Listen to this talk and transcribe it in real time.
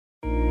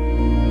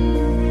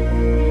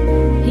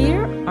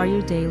are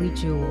your daily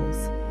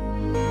jewels.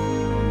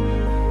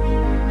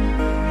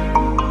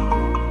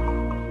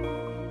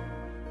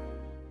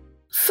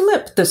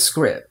 Flip the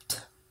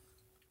script.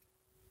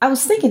 I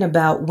was thinking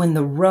about when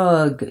the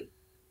rug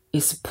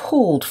is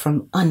pulled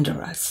from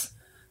under us.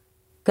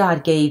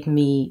 God gave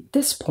me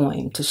this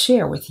poem to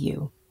share with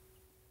you.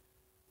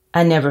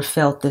 I never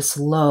felt this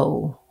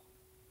low,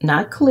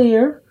 not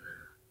clear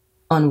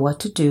on what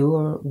to do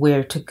or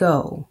where to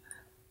go.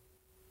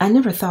 I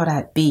never thought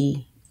I'd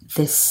be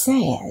this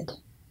sad,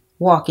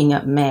 walking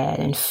up mad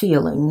and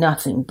feeling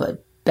nothing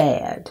but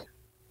bad.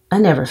 I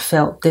never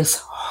felt this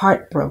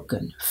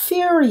heartbroken,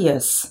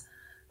 furious,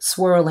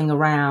 swirling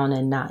around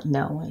and not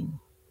knowing.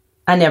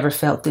 I never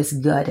felt this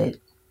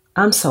gutted.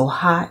 I'm so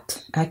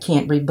hot, I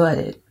can't rebut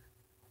it.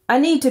 I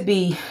need to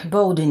be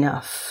bold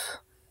enough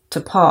to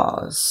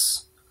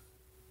pause,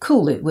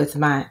 cool it with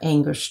my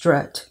anger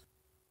strut.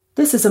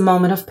 This is a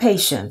moment of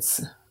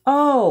patience.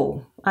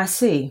 Oh, I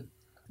see.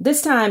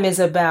 This time is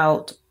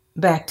about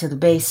back to the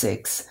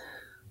basics.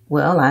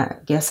 Well, I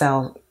guess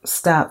I'll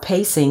stop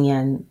pacing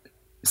and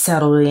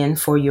settle in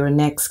for your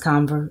next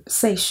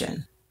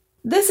conversation.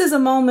 This is a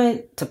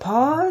moment to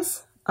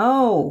pause?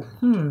 Oh,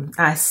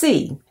 I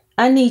see.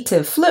 I need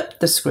to flip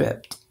the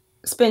script,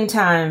 spend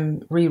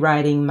time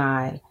rewriting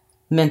my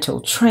mental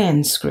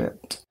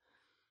transcript.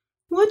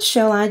 What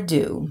shall I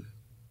do?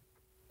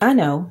 I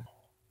know.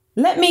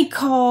 Let me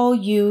call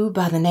you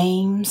by the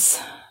names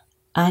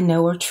I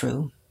know are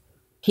true.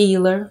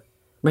 Healer,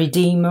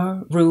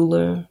 Redeemer,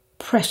 Ruler,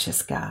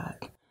 Precious God.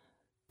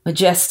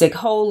 Majestic,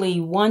 holy,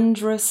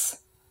 wondrous,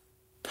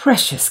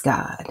 precious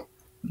God.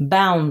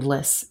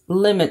 Boundless,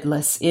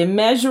 limitless,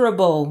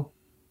 immeasurable,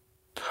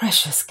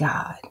 precious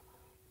God.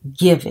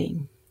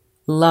 Giving,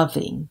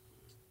 loving,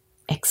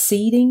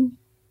 exceeding,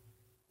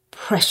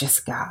 precious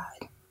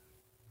God.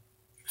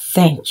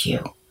 Thank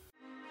you.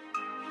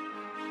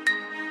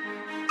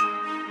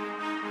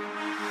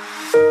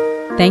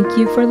 Thank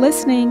you for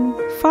listening.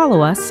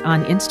 Follow us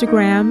on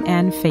Instagram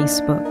and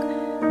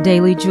Facebook.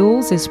 Daily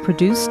Jewels is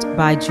produced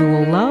by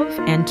Jewel Love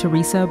and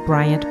Teresa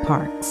Bryant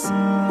Parks.